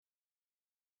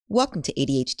Welcome to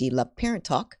ADHD Love Parent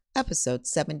Talk, episode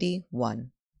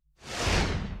 71.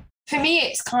 For me,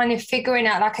 it's kind of figuring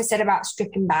out, like I said, about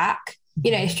stripping back,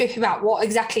 stripping back what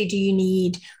exactly do you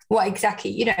need, what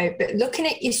exactly, but looking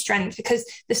at your strengths, because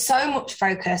there's so much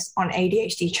focus on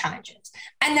ADHD challenges.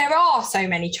 And there are so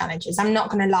many challenges. I'm not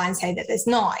going to lie and say that there's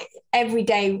not. Every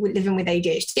day we're living with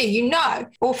ADHD,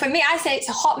 Well, for me, I say it's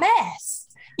a hot mess.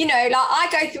 I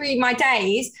go through my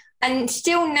days. And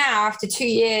still now, after 2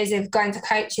 years of going to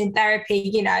coaching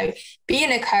therapy,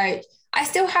 being a coach, I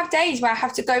still have days where I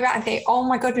have to go back and think, oh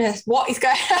my goodness, what is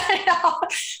going on?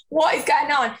 What is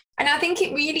going on? And I think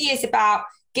it really is about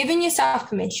giving yourself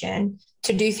permission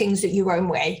to do things at your own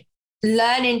way,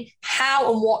 learning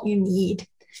how and what you need.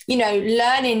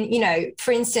 Learning,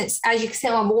 for instance, as you can see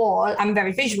on my wall, I'm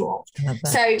very visual.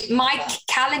 So my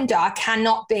calendar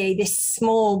cannot be this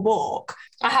small book.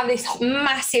 I have this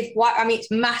massive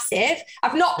it's massive.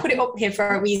 I've not put it up here for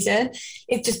a reason.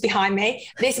 It's just behind me.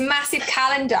 This massive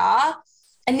calendar,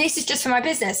 and this is just for my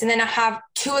business. And then I have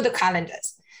 2 other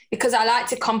calendars because I like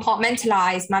to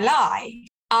compartmentalize my life.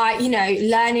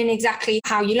 Learning exactly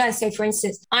how you learn. So for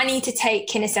instance, I need to take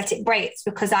kinesthetic breaks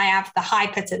because I have the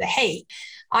hyper to the hate.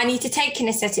 I need to take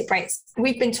kinesthetic breaks.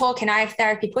 We've been talking, I have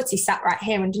therapy putty sat right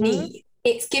here underneath. Mm-hmm.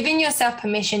 It's giving yourself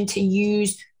permission to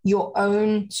use your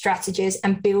own strategies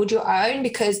and build your own,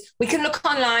 because we can look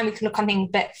online, we can look on things,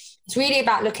 but it's really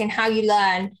about looking how you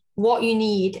learn, what you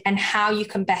need, and how you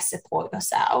can best support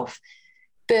yourself.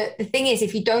 But the thing is,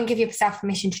 if you don't give yourself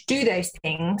permission to do those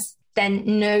things, then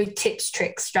no tips,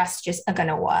 tricks, strategies are going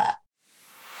to work.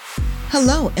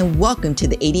 Hello, and welcome to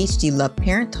the ADHD Love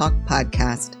Parent Talk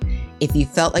podcast. If you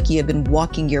felt like you have been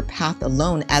walking your path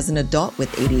alone as an adult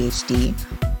with ADHD,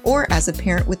 or as a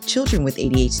parent with children with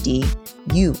ADHD,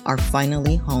 you are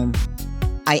finally home.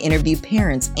 I interview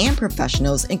parents and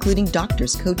professionals, including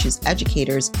doctors, coaches,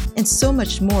 educators, and so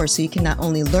much more, so you can not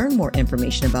only learn more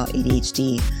information about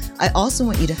ADHD, I also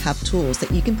want you to have tools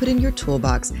that you can put in your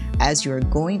toolbox as you are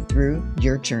going through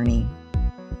your journey.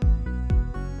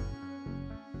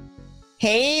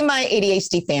 Hey, my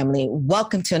ADHD family.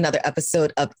 Welcome to another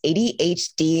episode of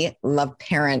ADHD Love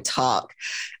Parent Talk.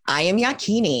 I am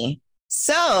Yakini.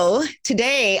 So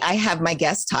today I have my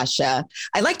guest, Tasha.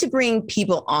 I like to bring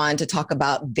people on to talk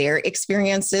about their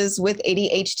experiences with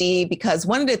ADHD, because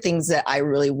one of the things that I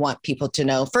really want people to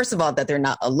know, first of all, that they're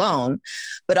not alone,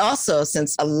 but also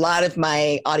since a lot of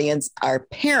my audience are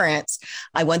parents,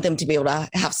 I want them to be able to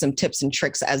have some tips and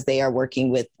tricks as they are working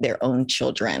with their own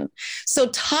children. So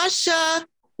Tasha,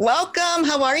 welcome.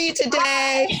 How are you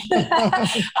today?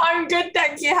 I'm good,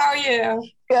 thank you. How are you?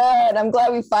 Good. I'm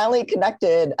glad we finally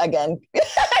connected again.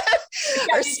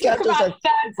 Our schedules are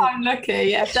third time lucky.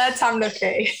 Yeah, third time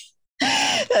lucky.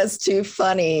 That's too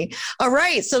funny. All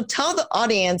right. So tell the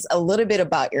audience a little bit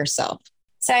about yourself.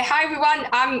 So hi, everyone.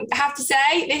 I have to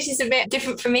say, this is a bit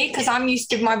different for me because I'm used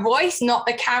to my voice, not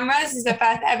the cameras. This is the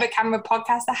first ever camera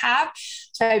podcast I have.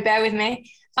 So bear with me.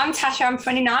 I'm Tasha. I'm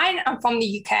 29. I'm from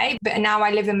the UK, but now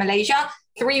I live in Malaysia,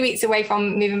 3 weeks away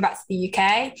from moving back to the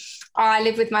UK. I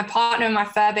live with my partner and my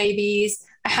fur babies.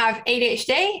 I have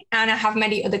ADHD and I have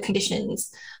many other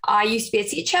conditions. I used to be a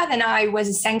teacher. Then I was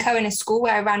a Senko in a school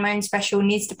where I ran my own special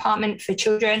needs department for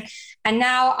children. And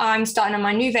now I'm starting on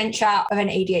my new venture of an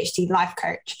ADHD life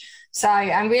coach. So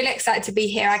I'm really excited to be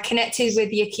here. I connected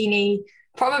with Yakini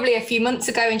probably a few months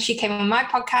ago and she came on my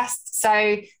podcast. So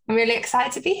I'm really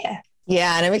excited to be here.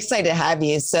 Yeah, and I'm excited to have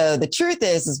you. So the truth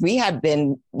is we have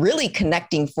been really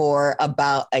connecting for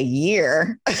about a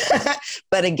year,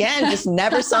 but again, just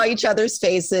never saw each other's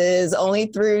faces, only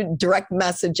through direct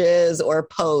messages or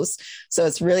posts. So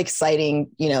it's really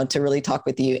exciting, to really talk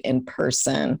with you in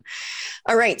person.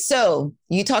 All right. So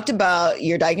you talked about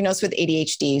you're diagnosed with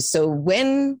ADHD. So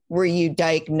when were you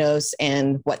diagnosed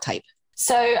and what type?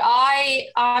 So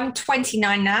I'm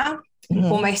 29 now. Mm-hmm.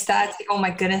 Almost 30. Oh my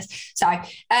goodness. Sorry.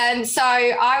 So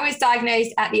I was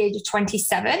diagnosed at the age of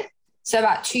 27. So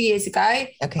about 2 years ago,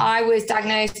 okay. I was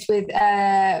diagnosed with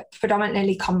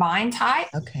predominantly combined type.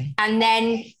 Okay. And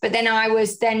then I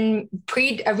was then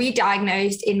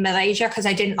re-diagnosed in Malaysia because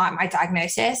I didn't like my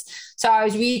diagnosis. So I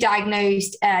was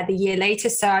re-diagnosed the year later.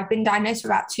 So I've been diagnosed for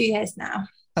about 2 years now.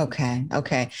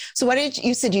 Okay. So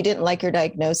you said you didn't like your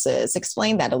diagnosis.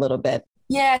 Explain that a little bit.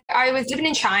 Yeah, I was living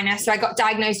in China, so I got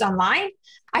diagnosed online.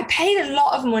 I paid a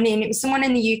lot of money, and it was someone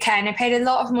in the UK, and I paid a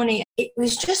lot of money. It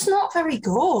was just not very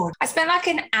good. I spent like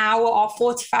an hour or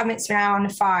 45 minutes to an hour on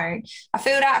the phone. I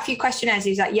filled out a few questionnaires.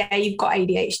 He was like, yeah, you've got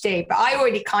ADHD. But I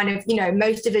already kind of,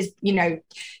 most of us,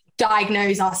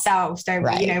 diagnose ourselves, don't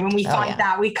we? When we find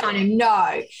out, we kind of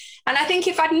know. And I think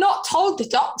if I'd not told the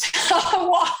doctor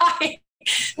what I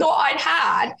thought I'd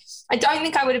had, I don't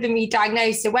think I would have been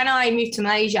re-diagnosed. So when I moved to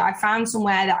Malaysia, I found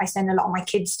somewhere that I send a lot of my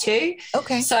kids to.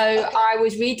 Okay. So I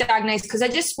was re-diagnosed because I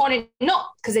just wanted,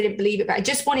 not because I didn't believe it, but I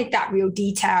just wanted that real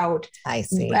detailed, I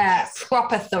see.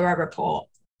 Proper thorough report.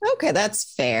 Okay,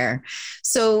 that's fair.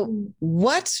 So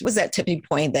what was that tipping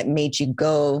point that made you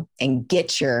go and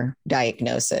get your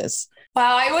diagnosis?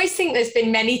 Well, I always think there's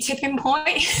been many tipping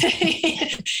points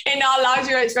in our lives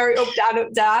where it's very up, down,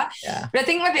 up, down. Yeah. But I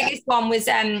think my biggest one was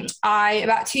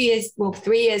about 3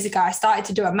 years ago, I started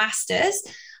to do a master's.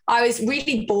 I was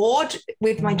really bored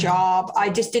with my job. I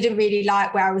just didn't really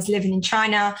like where I was living in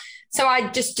China. So I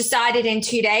just decided in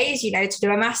 2 days, to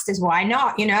do a master's. Why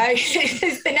not?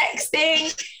 It's the next thing.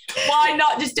 Why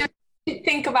not just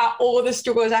think about all the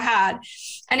struggles I had?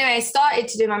 Anyway, I started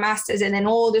to do my master's, and then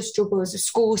all the struggles of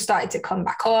school started to come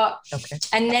back up. Okay.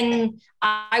 And then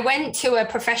I went to a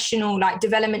professional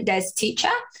development day as a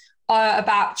teacher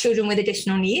about children with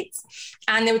additional needs.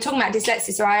 And they were talking about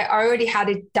dyslexia. So I already had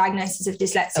a diagnosis of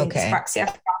dyslexia and dyspraxia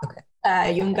from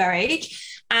a younger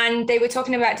age. And they were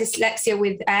talking about dyslexia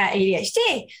with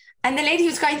ADHD. And the lady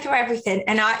was going through everything.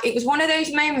 And it was one of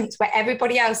those moments where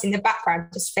everybody else in the background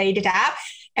just faded out.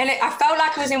 And I felt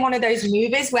like I was in one of those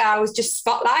movies where I was just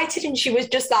spotlighted and she was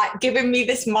just giving me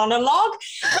this monologue.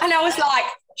 And I was like,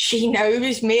 she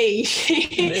knows me.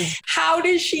 How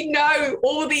does she know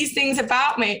all these things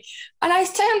about me? And I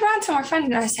turned around to my friend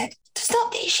and I said, this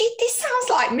sounds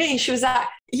like me. She was like,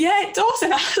 yeah, it does.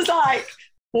 And I was like,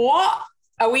 what?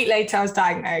 A week later, I was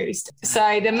diagnosed.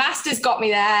 So the master's got me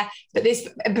there, but this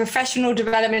professional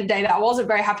development day that I wasn't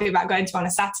very happy about going to on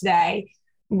a Saturday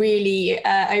really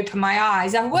opened my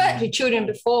eyes. I've worked with children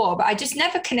before, but I just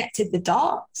never connected the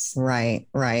dots. Right.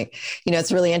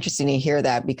 It's really interesting to hear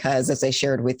that because as I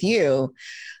shared with you,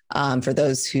 for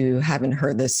those who haven't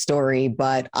heard this story,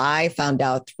 but I found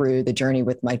out through the journey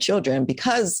with my children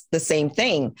because the same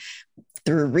thing,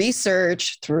 through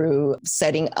research, through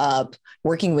setting up,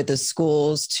 working with the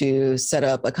schools to set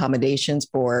up accommodations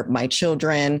for my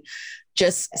children,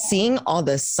 just seeing all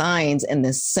the signs and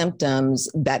the symptoms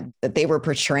that they were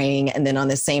portraying. And then on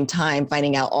the same time,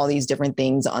 finding out all these different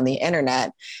things on the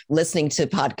internet, listening to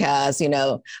podcasts,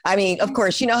 of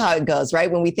course, you know how it goes, right?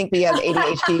 When we think we have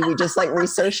ADHD, we just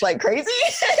research like crazy.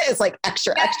 It's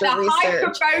extra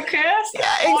research. Focus.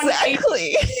 Yeah,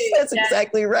 exactly. That's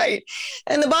exactly right.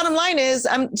 And the bottom line is,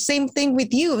 same thing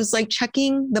with you. It was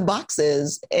checking the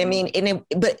boxes.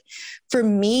 But for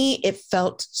me, it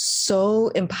felt so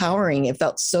empowering. It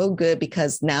felt so good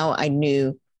because now I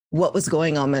knew what was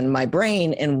going on in my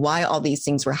brain and why all these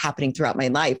things were happening throughout my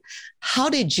life. How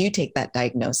did you take that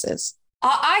diagnosis?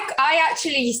 I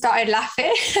actually started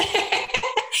laughing.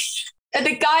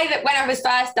 The guy that when I was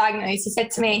first diagnosed, he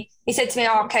said to me,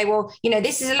 oh, okay, well,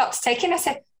 this is a lot to take in. I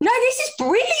said, no, this is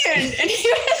brilliant. And he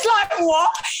was like,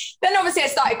 what? Then obviously I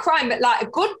started crying, but a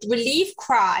good relief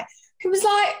cry. He was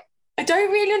like, I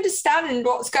don't really understand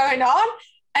what's going on.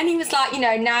 And he was like,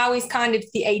 now is kind of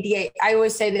the ADHD. I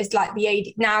always say this,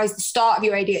 now is the start of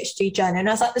your ADHD journey. And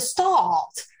I was like, the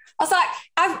start? I was like,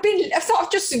 I've sort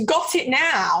of just got it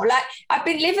now. I've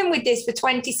been living with this for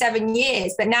 27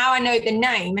 years, but now I know the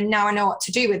name and now I know what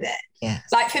to do with it. Yes.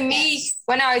 For me,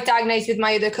 when I was diagnosed with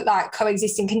my other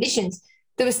coexisting conditions,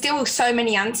 there were still so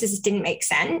many answers that didn't make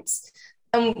sense.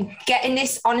 And getting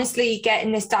this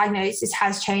diagnosis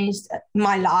has changed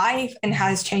my life and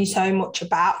has changed so much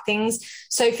about things.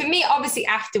 So for me, obviously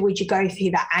afterwards you go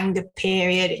through that anger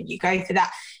period and you go through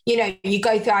that, you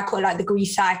go through, I call it the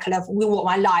grief cycle of what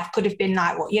my life could have been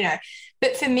like,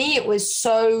 but for me, it was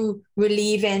so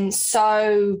relieving,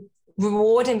 so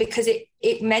rewarding because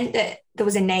it meant that there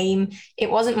was a name. It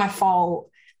wasn't my fault.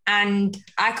 And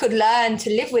I could learn to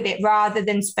live with it rather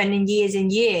than spending years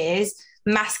and years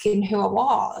masking who I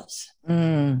was.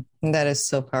 That is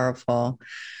so powerful.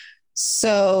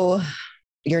 So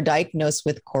you're diagnosed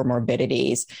with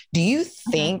comorbidities. Do you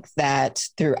think that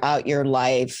throughout your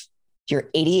life, your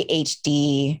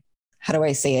ADHD, how do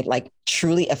I say it,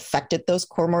 truly affected those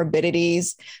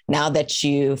comorbidities now that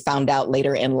you found out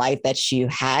later in life that you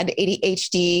had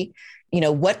ADHD?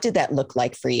 What did that look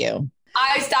like for you?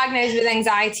 I was diagnosed with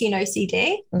anxiety and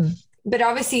OCD. But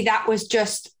obviously that was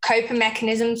just coping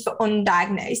mechanisms for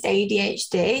undiagnosed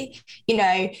ADHD.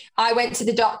 I went to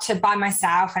the doctor by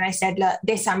myself and I said, look,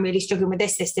 I'm really struggling with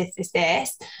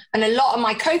this. And a lot of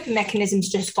my coping mechanisms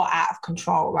just got out of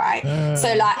control, right?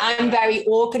 So I'm very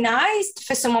organized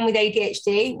for someone with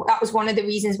ADHD. That was one of the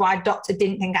reasons why a doctor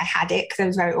didn't think I had it, because I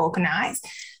was very organized.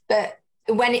 But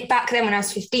back then when I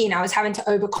was 15, I was having to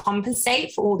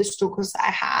overcompensate for all the struggles that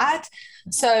I had.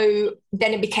 So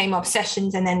then it became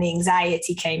obsessions, and then the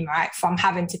anxiety came, right, from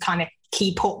having to kind of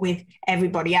keep up with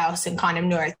everybody else and kind of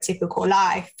neurotypical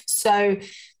life. So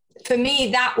for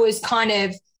me, that was kind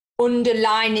of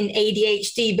underlining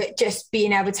ADHD, but just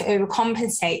being able to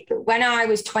overcompensate. But when I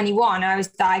was 21, I was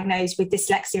diagnosed with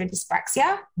dyslexia and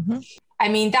dyspraxia. Mm-hmm. I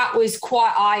mean, that was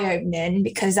quite eye-opening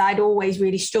because I'd always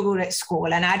really struggled at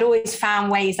school and I'd always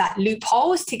found ways, like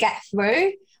loopholes to get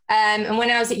through. And when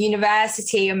I was at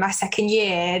university in my second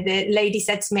year, the lady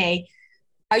said to me,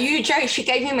 "Are you joking?" She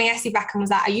gave me my essay back and was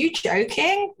like, "Are you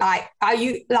joking? Like, are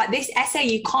you like this essay?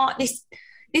 You can't, this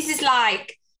is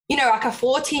like, you know, like a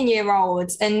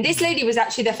 14-year-old." And this lady was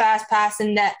actually the first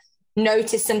person that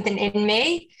noticed something in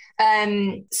me.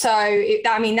 I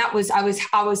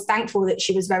was thankful that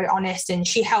she was very honest and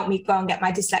she helped me go and get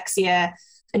my dyslexia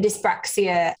and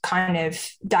dyspraxia kind of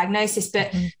diagnosis.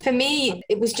 But for me,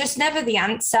 it was just never the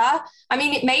answer. I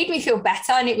mean, it made me feel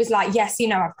better and it was like, yes, you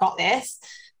know, I've got this.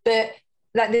 But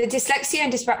like the dyslexia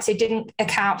and dyspraxia didn't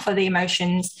account for the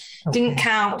emotions, didn't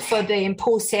count for the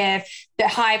impulsive, the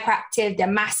hyperactive, the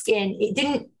masking. It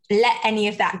didn't let any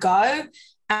of that go.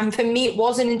 And for me, it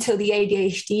wasn't until the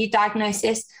ADHD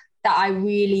diagnosis that I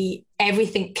really,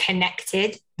 everything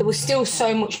connected. There was still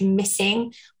so much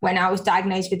missing when I was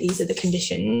diagnosed with these other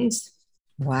conditions.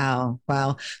 Wow.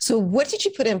 So what did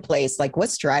you put in place? Like what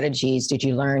strategies did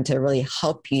you learn to really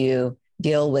help you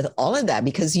deal with all of that?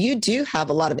 Because you do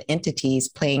have a lot of entities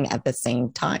playing at the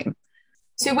same time.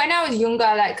 So when I was younger,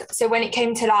 when it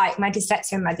came to like my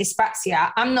dyslexia and my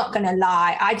dyspraxia, I'm not going to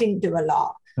lie, I didn't do a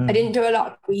lot. I didn't do a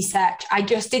lot of research. I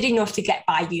just did enough to get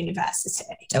by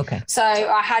university. Okay. So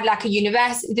I had like a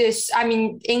university.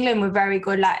 England were very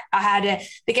good. Like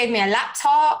they gave me a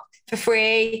laptop for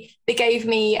free. They gave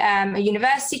me a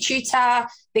university tutor.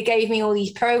 They gave me all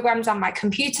these programs on my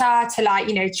computer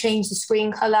to change the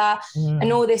screen color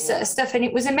and all this sort of stuff. And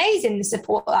it was amazing, the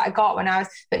support that I got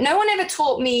but no one ever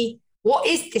taught me what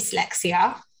is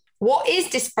dyslexia, what is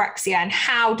dyspraxia, and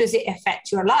how does it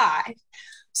affect your life?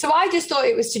 So I just thought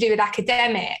it was to do with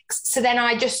academics. So then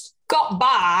I just got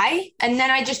by and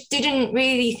then I just didn't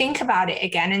really think about it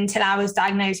again until I was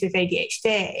diagnosed with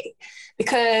ADHD.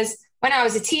 Because when I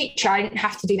was a teacher, I didn't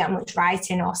have to do that much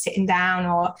writing or sitting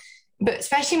down but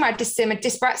especially my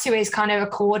dyspraxia is kind of a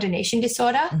coordination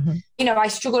disorder. Mm-hmm. You know, I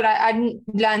struggled. I didn't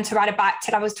learn to ride a bike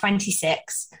till I was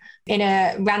 26 in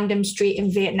a random street in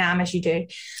Vietnam, as you do.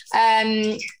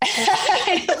 Random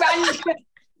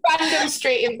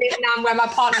street in Vietnam where my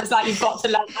partner was like, "You've got to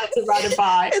learn how to ride a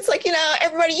bike." It's like,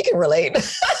 everybody, you can relate.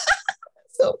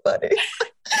 So funny.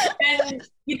 And,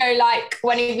 like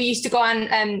when we used to go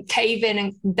on caving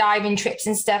and diving trips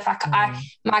and stuff,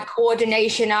 my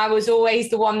coordination, I was always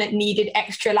the one that needed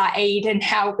extra aid and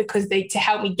help because to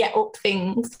help me get up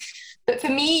things. But for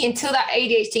me, until that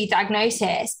ADHD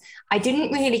diagnosis, I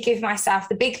didn't really give myself,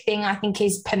 the big thing I think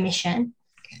is permission.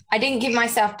 I didn't give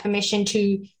myself permission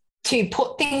to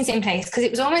put things in place because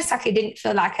it was almost like I didn't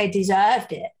feel like I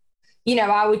deserved it.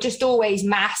 I would just always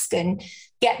mask and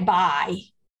get by.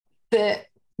 But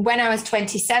when I was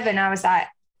 27, I was like,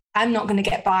 I'm not going to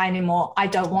get by anymore. I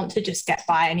don't want to just get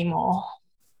by anymore.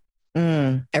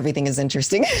 Everything is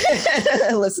interesting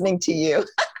listening to you.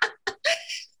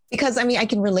 Because I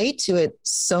can relate to it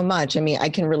so much. I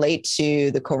can relate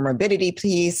to the comorbidity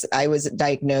piece. I was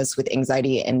diagnosed with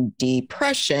anxiety and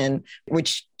depression,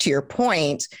 which to your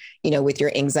point, with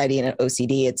your anxiety and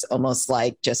OCD, it's almost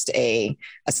like just a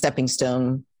stepping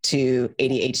stone to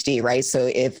ADHD, right?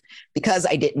 So because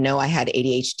I didn't know I had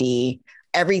ADHD,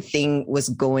 everything was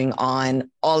going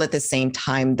on all at the same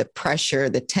time, the pressure,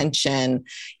 the tension,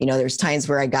 there's times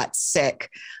where I got sick.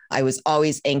 I was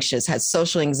always anxious, had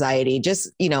social anxiety,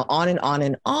 just, on and on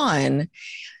and on.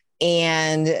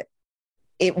 And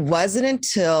it wasn't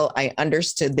until I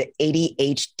understood the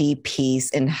ADHD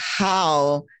piece and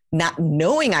how not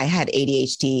knowing I had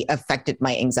ADHD affected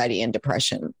my anxiety and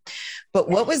depression. But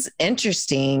what was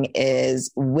interesting is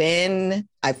when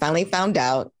I finally found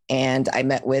out and I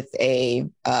met with a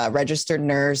registered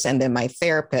nurse and then my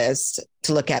therapist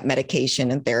to look at medication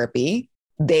and therapy,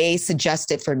 they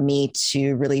suggested for me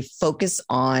to really focus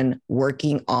on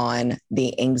working on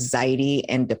the anxiety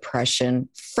and depression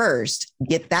first,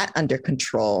 get that under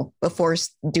control before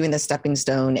doing the stepping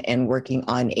stone and working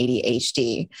on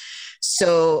ADHD.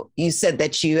 So you said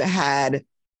that you had,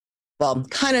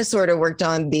 kind of sort of worked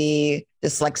on the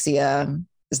dyslexia and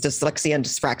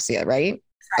dyspraxia, right?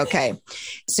 Okay.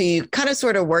 So you kind of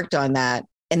sort of worked on that.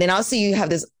 And then also you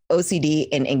have this OCD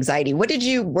and anxiety. What did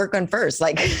you work on first?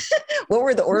 Like, what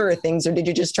were the order of things, or did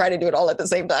you just try to do it all at the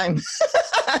same time?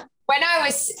 When I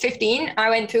was 15, I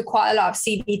went through quite a lot of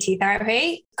CBT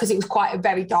therapy because it was quite a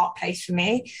very dark place for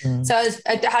me. So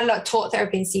I had a lot of talk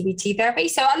therapy and CBT therapy.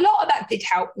 So a lot of that did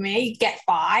help me get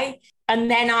by. And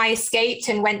then I escaped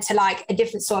and went to like a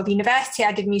different sort of university.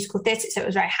 I did musical theatre, so it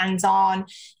was very hands-on.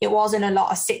 It wasn't a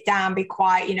lot of sit down, be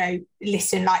quiet,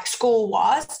 listen like school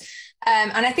was.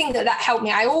 And I think that helped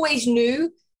me. I always knew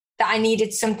that I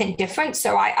needed something different.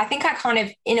 So I think I kind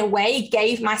of, in a way,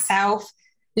 gave myself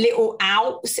little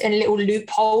outs and little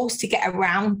loopholes to get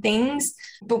around things.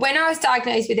 But when I was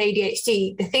diagnosed with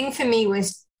ADHD, the thing for me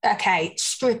was, okay,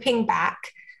 stripping back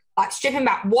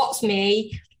what's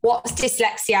me, what's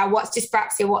dyslexia, what's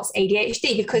dyspraxia, what's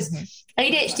ADHD, because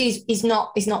ADHD is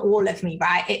not all of me,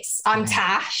 right? I'm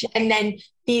Tash, and then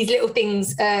these little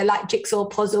things like jigsaw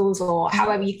puzzles or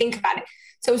however you think about it.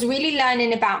 So I was really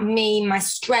learning about me, my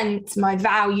strengths, my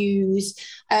values,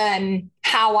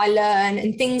 how I learn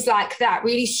and things like that,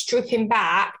 really stripping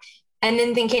back and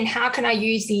then thinking, how can I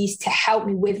use these to help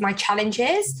me with my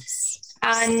challenges?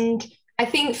 And I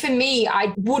think for me,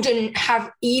 I wouldn't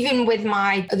have, even with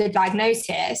my other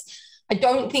diagnosis, I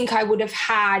don't think I would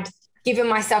have given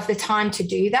myself the time to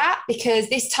do that, because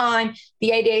this time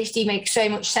the ADHD makes so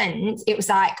much sense. It was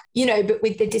like, but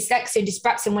with the dyslexia and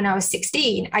dyspraxia when I was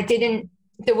 16,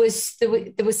 there was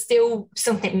still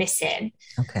something missing.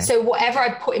 Okay. So whatever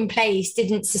I put in place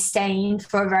didn't sustain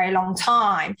for a very long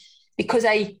time because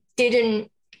I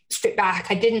didn't strip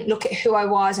back. I didn't look at who I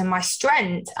was and my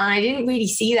strength. And I didn't really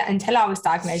see that until I was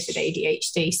diagnosed with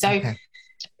ADHD. So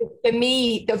for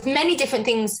me, there's many different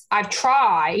things I've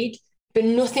tried, but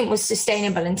nothing was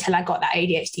sustainable until I got that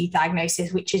ADHD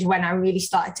diagnosis, which is when I really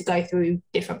started to go through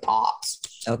different parts.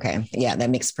 Okay. Yeah, that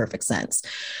makes perfect sense.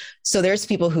 So there's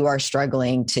people who are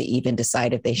struggling to even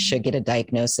decide if they should get a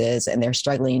diagnosis, and they're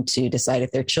struggling to decide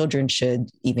if their children should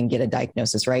even get a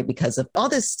diagnosis, right? Because of all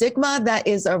the stigma that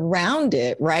is around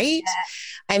it, right?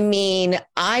 Yeah. I mean,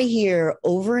 I hear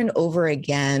over and over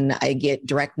again, I get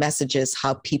direct messages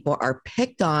how people are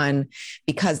picked on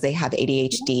because they have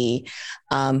ADHD,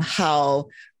 how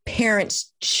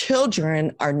parents'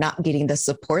 children are not getting the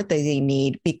support that they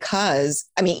need because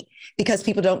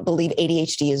people don't believe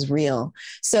ADHD is real.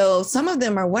 So some of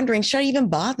them are wondering, should I even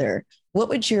bother? What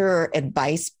would your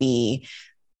advice be?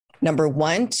 Number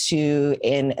one, to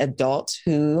an adult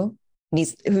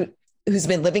who's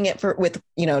been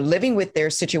living with their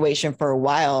situation for a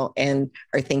while and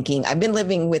are thinking, I've been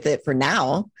living with it for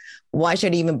now. Why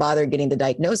should I even bother getting the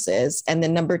diagnosis? And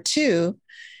then number two,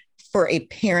 for a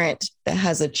parent that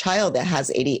has a child that has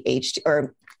ADHD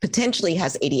or potentially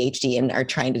has ADHD and are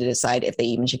trying to decide if they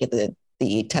even should get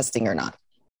the testing or not.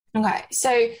 Okay.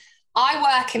 So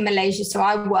I work in Malaysia. So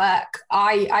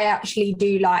I actually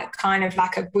do like kind of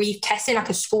like a brief testing, like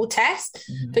a school test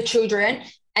for children.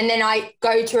 And then I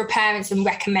go to parents and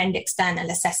recommend external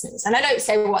assessments. And I don't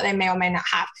say what they may or may not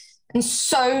have. And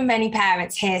so many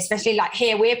parents here, especially like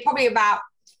here, we're probably about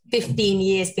 15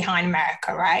 years behind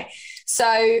America, right?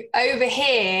 So over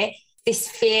here, this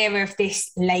fear of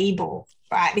this label,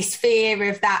 right? This fear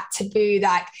of that taboo,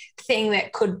 like thing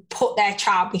that could put their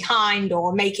child behind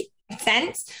or make it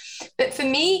sense. But for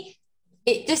me,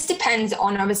 it just depends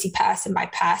on obviously person by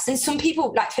person. Some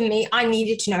people, like for me, I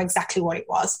needed to know exactly what it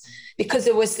was because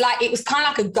it was kind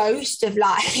of like a ghost of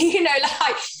like,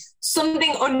 like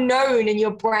something unknown in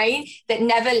your brain that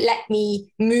never let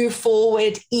me move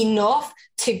forward enough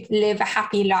to live a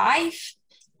happy life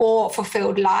or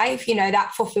fulfilled life,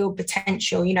 that fulfilled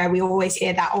potential. We always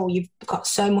hear that, oh, you've got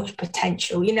so much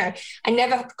potential, I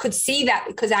never could see that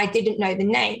because I didn't know the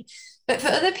name. But for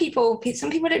other people, some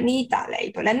people don't need that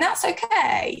label, and that's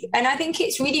okay. And I think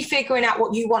it's really figuring out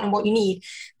what you want and what you need.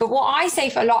 But what I say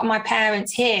for a lot of my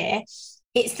parents here,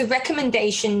 it's the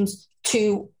recommendations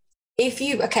to, if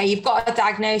you've got a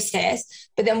diagnosis,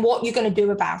 but then what you're going to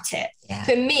do about it. Yeah.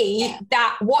 For me,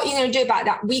 that what you're going to do about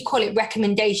that, we call it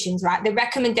recommendations, right? The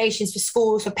recommendations for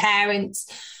schools, for parents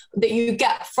that you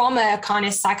get from a kind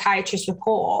of psychiatrist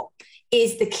report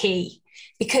is the key.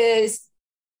 Because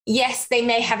yes, they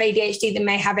may have ADHD, they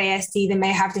may have ASD, they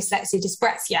may have dyslexia,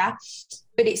 dyspraxia,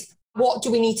 but it's what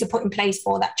do we need to put in place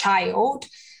for that child?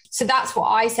 So that's what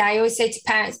I say. I always say to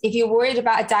parents, if you're worried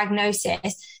about a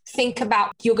diagnosis, think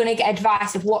about you're going to get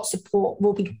advice of what support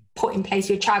will be put in place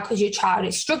for your child because your child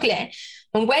is struggling.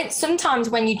 And sometimes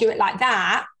when you do it like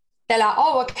that, they're like,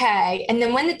 oh, okay. And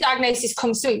then when the diagnosis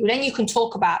comes through, then you can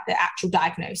talk about the actual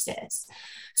diagnosis.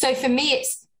 So for me,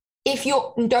 it's if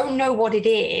you don't know what it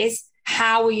is,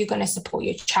 how are you going to support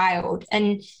your child?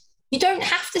 And you don't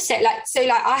have to say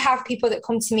I have people that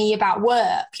come to me about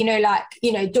work, do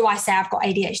I say I've got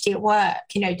ADHD at work?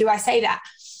 Do I say that?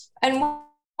 And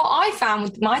what I found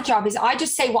with my job is I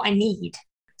just say what I need.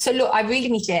 So look, I really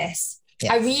need this.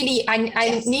 Yes.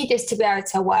 I need this to be able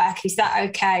to work. Is that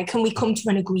okay? Can we come to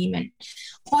an agreement?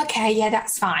 Okay, yeah,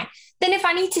 that's fine. Then if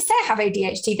I need to say I have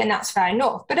ADHD, then that's fair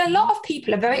enough. But a lot of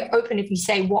people are very open if you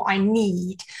say what I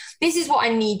need. This is what I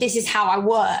need. This is how I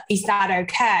work. Is that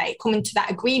okay? Coming to that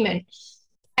agreement.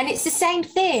 And it's the same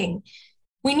thing.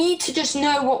 We need to just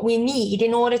know what we need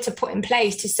in order to put in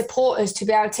place to support us to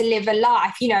be able to live a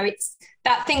life. You know, it's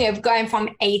that thing of going from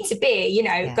A to B, you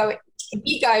know, if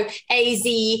you go A,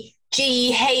 Z,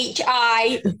 G, H,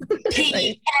 I,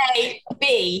 P, A,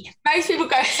 B. Most people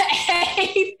go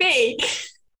A, B.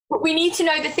 But we need to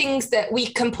know the things that we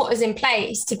can put us in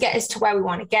place to get us to where we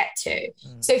want to get to.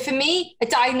 So for me, a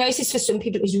diagnosis for some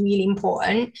people is really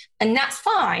important, and that's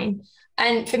fine.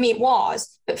 And for me, it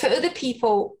was. But for other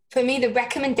people, for me, the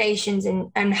recommendations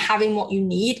and having what you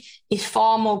need is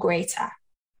far more greater.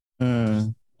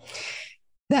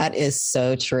 That is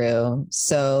so true.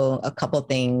 So a couple of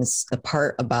things, the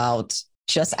part about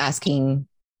just asking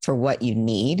for what you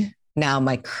need. Now,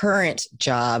 my current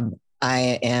job,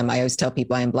 I always tell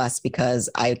people I'm blessed because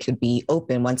I could be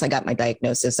open. Once I got my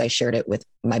diagnosis, I shared it with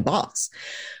my boss.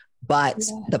 But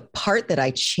the part that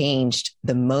I changed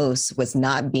the most was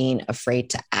not being afraid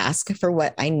to ask for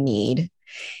what I need.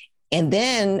 And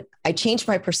then I changed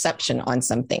my perception on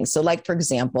something. So like, for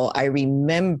example, I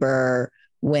remember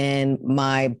when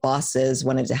my bosses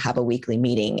wanted to have a weekly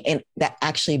meeting, and that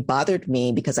actually bothered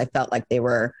me because I felt like they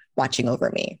were watching over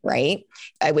me, right?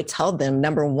 I would tell them,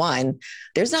 number one,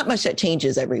 there's not much that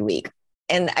changes every week.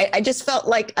 And I just felt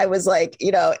like I was like,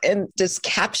 and just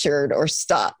captured or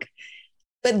stuck.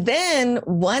 But then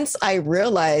once I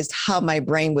realized how my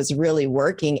brain was really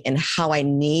working and how I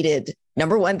needed,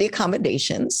 number one, the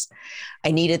accommodations,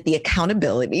 I needed the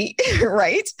accountability,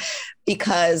 right?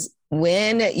 Because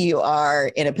when you are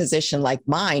in a position like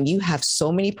mine, you have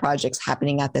so many projects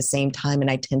happening at the same time, and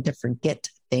I tend to forget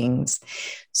things.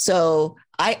 So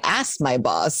I asked my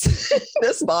boss,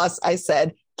 I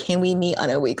said, can we meet on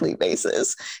a weekly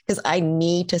basis? Because I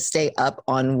need to stay up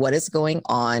on what is going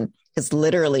on. Because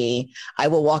literally, I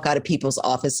will walk out of people's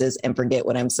offices and forget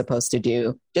what I'm supposed to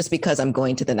do just because I'm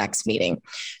going to the next meeting.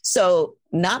 So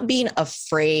not being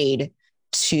afraid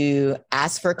to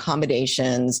ask for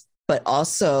accommodations, but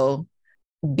also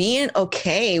being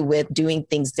okay with doing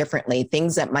things differently,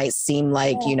 things that might seem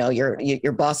like,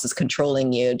 your boss is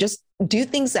controlling you. Just do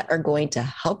things that are going to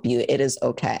help you. It is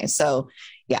okay. So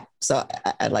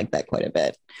I like that quite a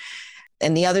bit.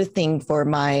 And the other thing for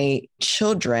my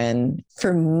children,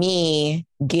 for me,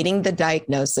 getting the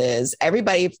diagnosis,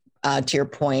 everybody, to your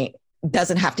point,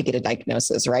 doesn't have to get a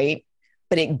diagnosis, right?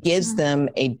 But it gives them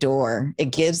a door. It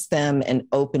gives them an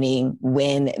opening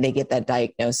when they get that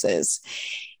diagnosis.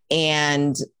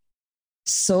 And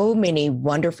so many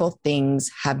wonderful things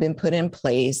have been put in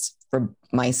place for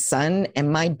my son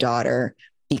and my daughter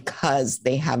because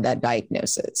they have that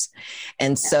diagnosis.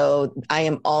 And so I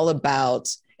am all about,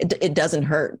 it doesn't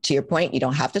hurt. To your point, you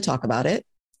don't have to talk about it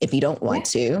if you don't want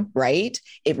to, right?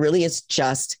 It really is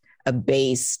just a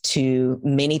base to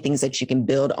many things that you can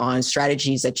build on,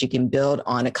 strategies that you can build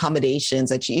on, accommodations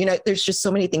that there's just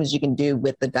so many things you can do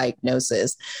with the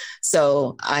diagnosis.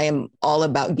 So I am all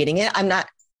about getting it. I'm not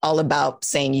all about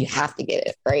saying you have to get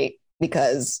it, right?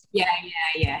 Because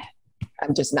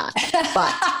I'm just not.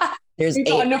 But there's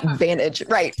an advantage,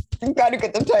 right? You got to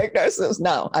get the diagnosis.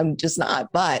 No, I'm just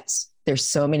not. But there's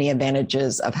so many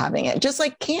advantages of having it, just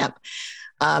like camp.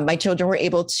 My children were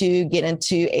able to get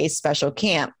into a special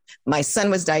camp. My son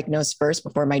was diagnosed first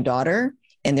before my daughter.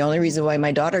 And the only reason why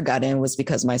my daughter got in was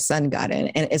because my son got in.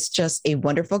 And it's just a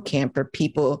wonderful camp for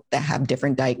people that have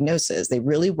different diagnoses. They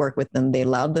really work with them. They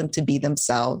allowed them to be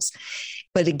themselves.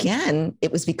 But again,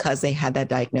 it was because they had that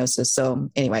diagnosis.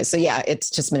 So anyway, it's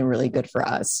just been really good for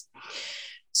us.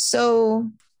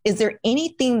 So is there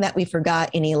anything that we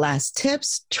forgot? Any last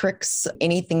tips, tricks,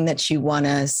 anything that you want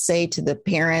to say to the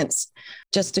parents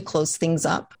just to close things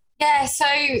up? Yeah, so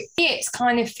it's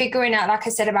kind of figuring out, like I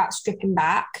said, about stripping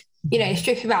back,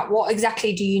 stripping back what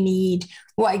exactly do you need,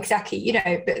 what exactly,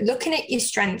 but looking at your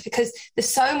strengths, because there's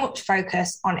so much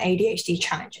focus on ADHD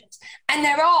challenges. And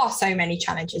there are so many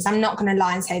challenges. I'm not going to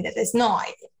lie and say that there's not.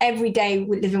 Every day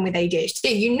we're living with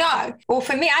ADHD, Well,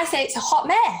 for me, I say it's a hot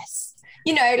mess.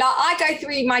 I go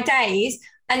through my days,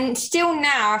 and still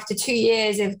now, after 2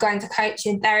 years of going to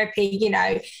coaching therapy,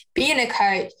 being a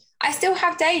coach, I still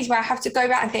have days where I have to go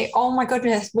back and think, oh my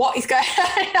goodness, what is going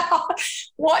on?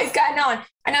 What is going on?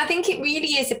 And I think it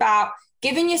really is about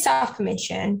giving yourself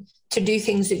permission to do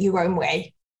things at your own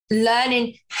way,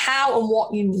 learning how and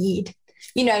what you need.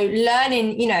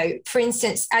 learning, for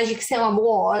instance, as you can see on my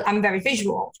wall, I'm very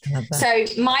visual. So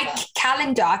my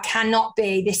calendar cannot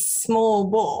be this small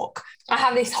book. I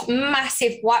have this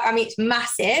massive it's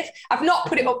massive. I've not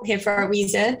put it up here for a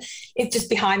reason. It's just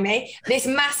behind me. This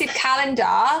massive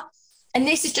calendar, and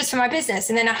this is just for my business.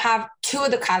 And then I have 2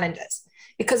 other calendars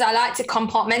because I like to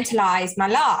compartmentalize my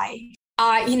life.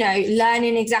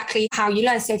 Learning exactly how you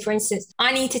learn. So for instance,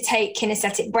 I need to take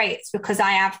kinesthetic breaks because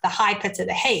I have the hyper to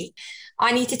the hate.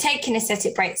 I need to take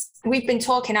kinesthetic breaks. We've been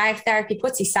talking, I have therapy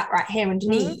putty sat right here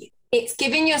underneath. Mm-hmm. It's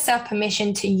giving yourself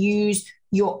permission to use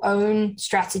your own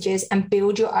strategies and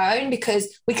build your own,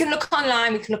 because we can look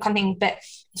online, we can look on things, but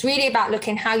it's really about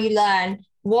looking how you learn,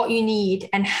 what you need,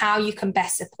 and how you can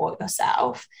best support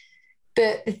yourself.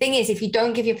 But the thing is, if you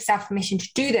don't give yourself permission to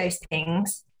do those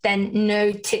things, then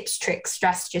no tips, tricks,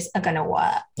 strategies are going to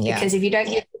work. Yeah. Because if you don't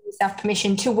give yourself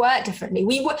permission to work differently,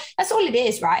 that's all it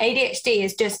is, right? ADHD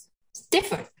is just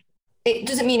different. It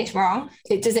doesn't mean it's wrong.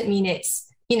 It doesn't mean it's,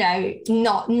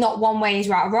 not one way is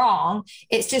right or wrong.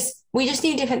 It's just, we just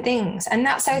need different things, and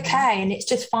that's okay. And it's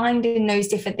just finding those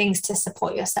different things to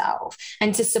support yourself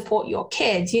and to support your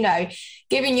kids,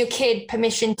 giving your kid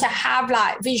permission to have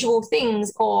like visual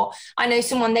things. Or I know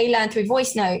someone, they learn through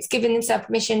voice notes, giving themselves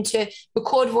permission to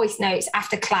record voice notes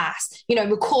after class,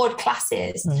 record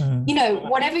classes,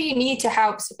 whatever you need to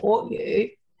help support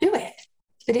you, do it.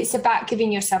 But it's about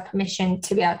giving yourself permission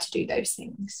to be able to do those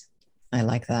things. I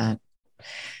like that.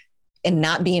 And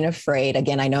not being afraid.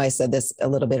 Again, I know I said this a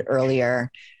little bit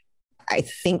earlier. I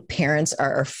think parents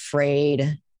are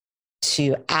afraid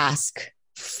to ask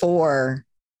for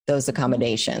those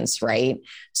accommodations, right?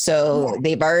 So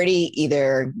they've already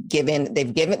either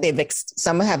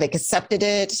some have accepted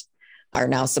it, are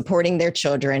now supporting their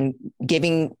children,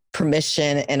 giving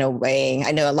permission in a way.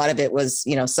 I know a lot of it was,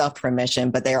 self-permission,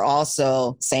 but they're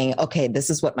also saying, okay, this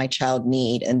is what my child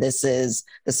need, and this is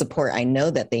the support I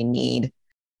know that they need.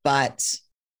 But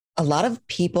a lot of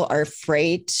people are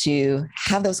afraid to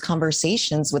have those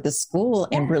conversations with the school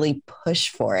and really push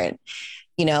for it.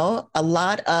 A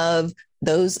lot of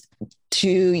those, to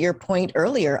your point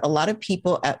earlier, a lot of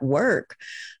people at work,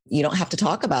 you don't have to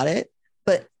talk about it,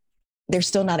 but they're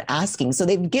still not asking. So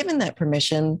they've given that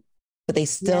permission, but they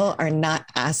still are not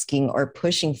asking or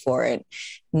pushing for it.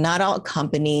 Not all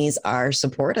companies are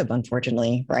supportive,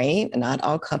 unfortunately, right? Not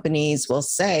all companies will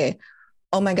say,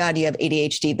 oh my God, you have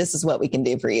ADHD. This is what we can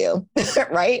do for you,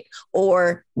 right?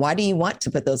 Or why do you want to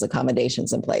put those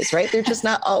accommodations in place, right? They're just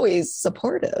not always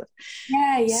supportive.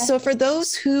 Yeah. So for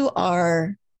those who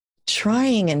are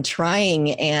trying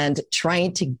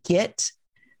to get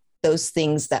those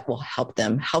things that will help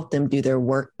them do their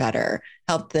work better,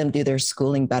 help them do their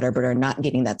schooling better, but are not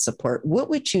getting that support, what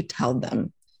would you tell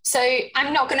them? So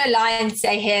I'm not going to lie and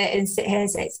sit here and say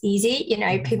it's easy.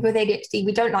 People with ADHD,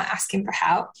 we don't like asking for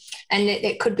help. And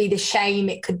it could be the shame.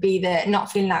 It could be the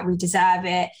not feeling like we deserve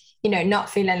it,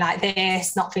 not feeling like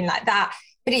this, not feeling like that.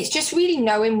 But it's just really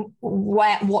knowing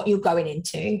what you're going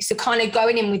into. So kind of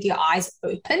going in with your eyes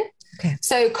open. Okay.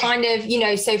 So kind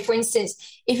of, so for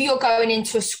instance, if you're going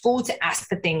into a school to ask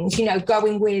for things,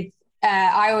 going with,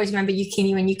 I always remember you,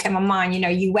 Kini, when you came on mine,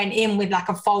 you went in with like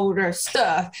a folder of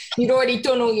stuff. You'd already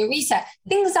done all your research,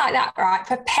 things like that, right?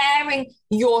 Preparing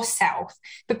yourself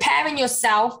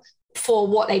for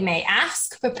what they may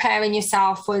ask, preparing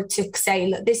yourself to say,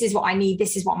 look, this is what I need.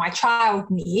 This is what my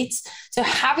child needs. So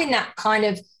having that kind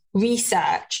of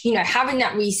research, having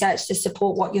that research to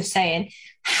support what you're saying,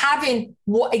 having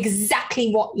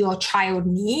exactly what your child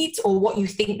needs or what you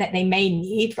think that they may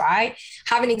need, right?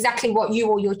 Having exactly what you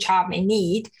or your child may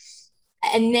need,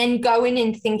 and then going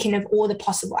and thinking of all the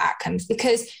possible outcomes,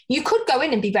 because you could go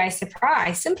in and be very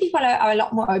surprised. Some people are a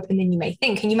lot more open than you may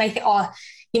think, and you may think,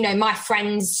 my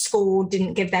friend's school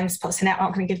didn't give them support, so they're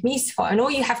not going to give me support. And all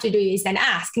you have to do is then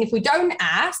ask. And if we don't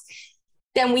ask,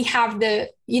 then we have the,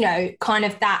 kind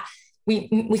of that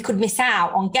we could miss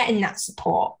out on getting that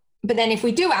support. But then if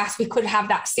we do ask, we could have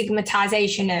that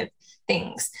stigmatization of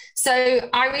things. So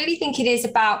I really think it is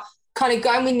about kind of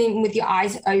going in with your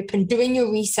eyes open, doing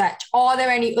your research. Are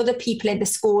there any other people in the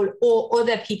school or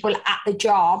other people at the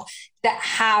job that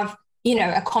have,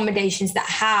 accommodations that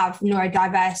have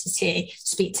neurodiversity?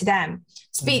 Speak to them.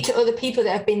 Speak to other people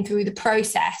that have been through the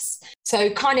process.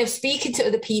 So kind of speaking to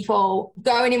other people,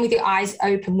 going in with your eyes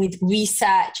open with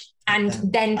research, and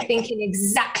then thinking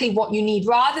exactly what you need,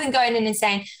 rather than going in and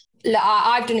saying, look,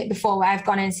 I've done it before where I've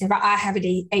gone in and said, right, I have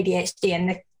ADHD. And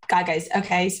the guy goes,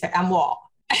 okay, so and what?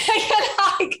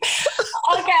 Like,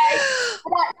 okay.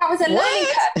 That was a learning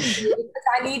curve because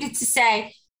I needed to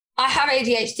say, I have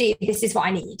ADHD. This is what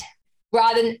I need.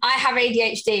 Rather than I have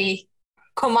ADHD.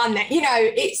 come on then.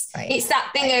 It's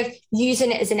that thing of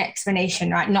using it as an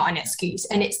explanation, right? Not an excuse.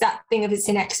 And it's that thing of it's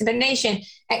an explanation,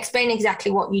 explain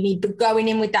exactly what you need, but going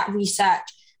in with that research.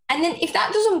 And then if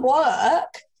that doesn't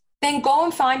work, then go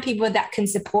and find people that can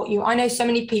support you. I know so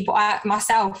many people,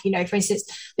 myself, for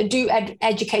instance, that do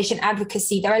education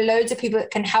advocacy. There are loads of people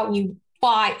that can help you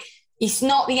fight. It's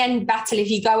not the end battle if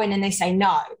you go in and they say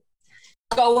no.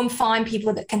 Go and find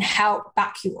people that can help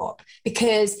back you up,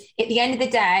 because at the end of the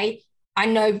day, I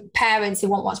know parents who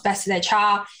want what's best for their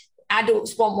child,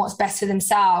 adults want what's best for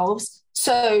themselves.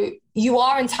 So you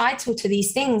are entitled to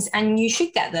these things and you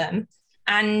should get them.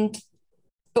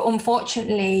 But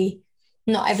unfortunately,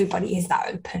 not everybody is that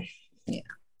open.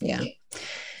 Yeah.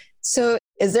 So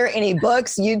is there any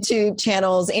books, YouTube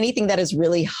channels, anything that has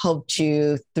really helped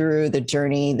you through the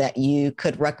journey that you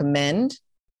could recommend?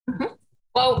 Mm-hmm.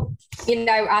 Well,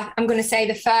 I'm going to say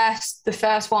the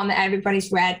first one that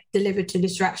everybody's read, Delivered to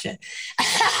Distraction.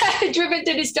 Driven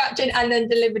to Distraction and then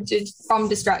Delivered from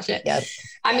Distraction. Yep.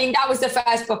 I mean, that was the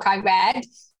first book I read.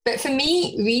 But for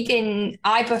me, reading,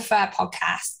 I prefer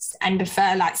podcasts and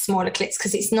prefer like smaller clips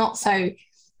because it's not so,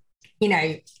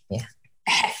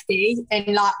 hefty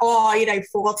and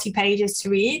 40 pages to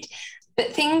read.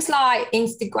 But things like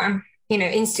Instagram,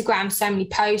 so many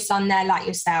posts on there like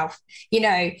yourself,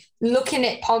 looking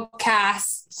at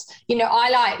podcasts, I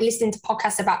like listening to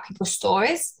podcasts about people's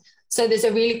stories. So there's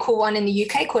a really cool one in the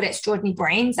UK called Extraordinary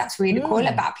Brains. That's really cool,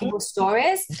 about people's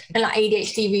stories and like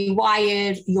ADHD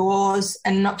Rewired, yours,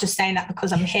 and not just saying that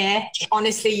because I'm here,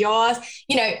 honestly, yours,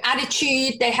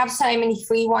 Attitude. They have so many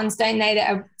free ones, don't they,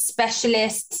 that are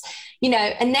specialists,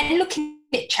 and then looking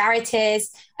at charities.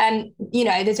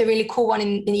 There's a really cool one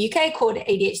in the UK called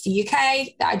ADHD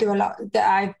UK that I do a lot, that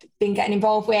I've been getting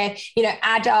involved with,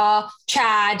 ADA,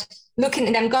 CHAD, looking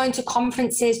at them, going to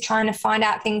conferences, trying to find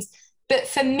out things. But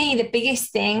for me, the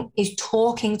biggest thing is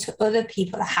talking to other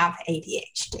people that have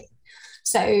ADHD.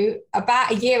 So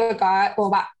about a year ago,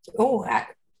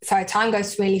 time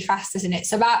goes really fast, doesn't it?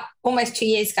 So about almost 2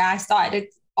 years ago, I started an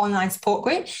online support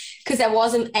group because there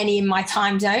wasn't any in my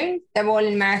time zone. They're all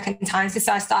in American time.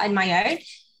 So I started my own.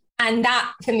 And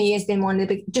that for me has been one of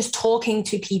the big, just talking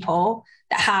to people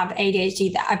that have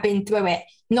ADHD, that have been through it.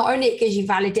 Not only it gives you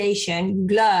validation,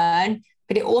 you learn,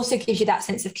 but it also gives you that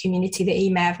sense of community that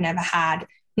you may have never had,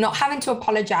 not having to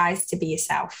apologize to be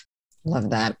yourself. Love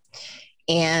that.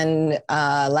 And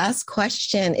last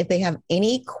question, if they have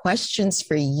any questions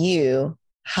for you,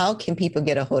 how can people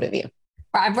get a hold of you?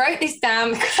 Right, I wrote this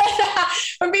down because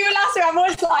when people ask me, I'm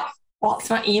always like, what's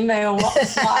my email?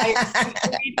 What's my...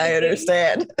 I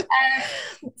understand.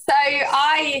 So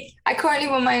I currently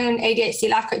run my own ADHD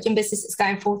life coaching business that's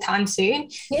going full-time soon.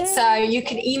 Yay. So you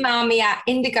can email me at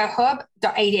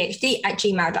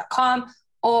indigohub.adhd@gmail.com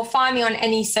or find me on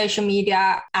any social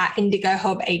media at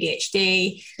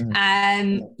indigohubadhd.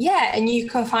 And you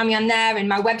can find me on there. And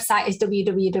my website is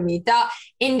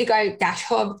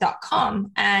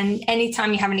www.indigo-hub.com. And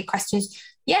anytime you have any questions,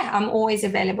 I'm always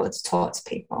available to talk to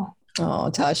people.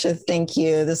 Oh, Tasha, thank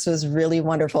you. This was really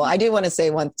wonderful. I do want to say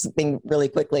one thing really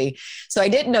quickly. So I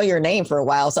didn't know your name for a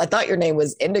while. So I thought your name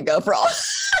was Indigo for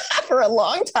a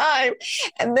long time.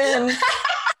 And then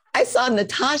I saw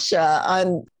Natasha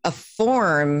on a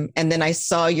forum, and then I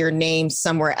saw your name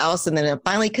somewhere else. And then I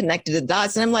finally connected the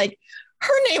dots, and I'm like,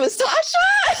 her name is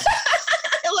Tasha.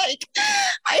 Like,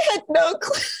 I had no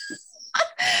clue.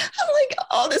 I'm like,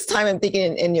 all this time I'm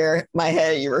thinking in my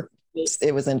head,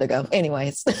 it was Indigo.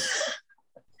 Anyways.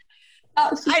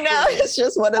 I know, it's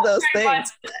just one of those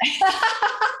things.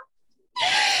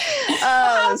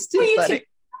 Oh, it's too funny. For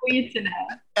you to know.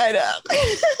 I know.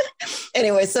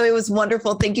 Anyway, so it was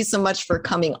wonderful. Thank you so much for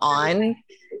coming on.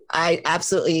 I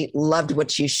absolutely loved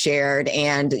what you shared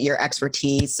and your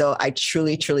expertise. So I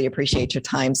truly, truly appreciate your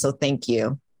time. So thank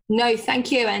you. No, thank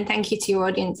you. And thank you to your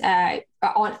audience.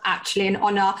 Actually an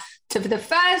honor to, for the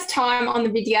first time on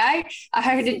the video. I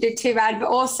hope I didn't do too bad, but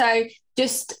also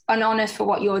just an honor for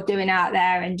what you're doing out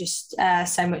there, and just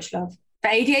so much love for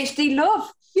ADHD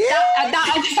love. Yeah.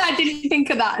 I didn't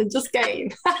think of that and just came.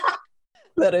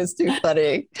 That is too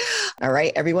funny. All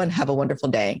right, everyone, have a wonderful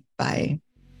day. Bye.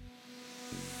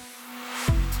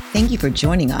 Thank you for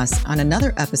joining us on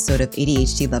another episode of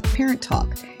ADHD Love Parent Talk.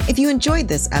 If you enjoyed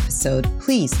this episode,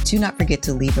 please do not forget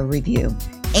to leave a review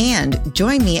and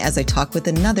join me as I talk with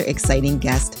another exciting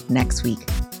guest next week.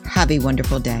 Have a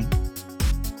wonderful day.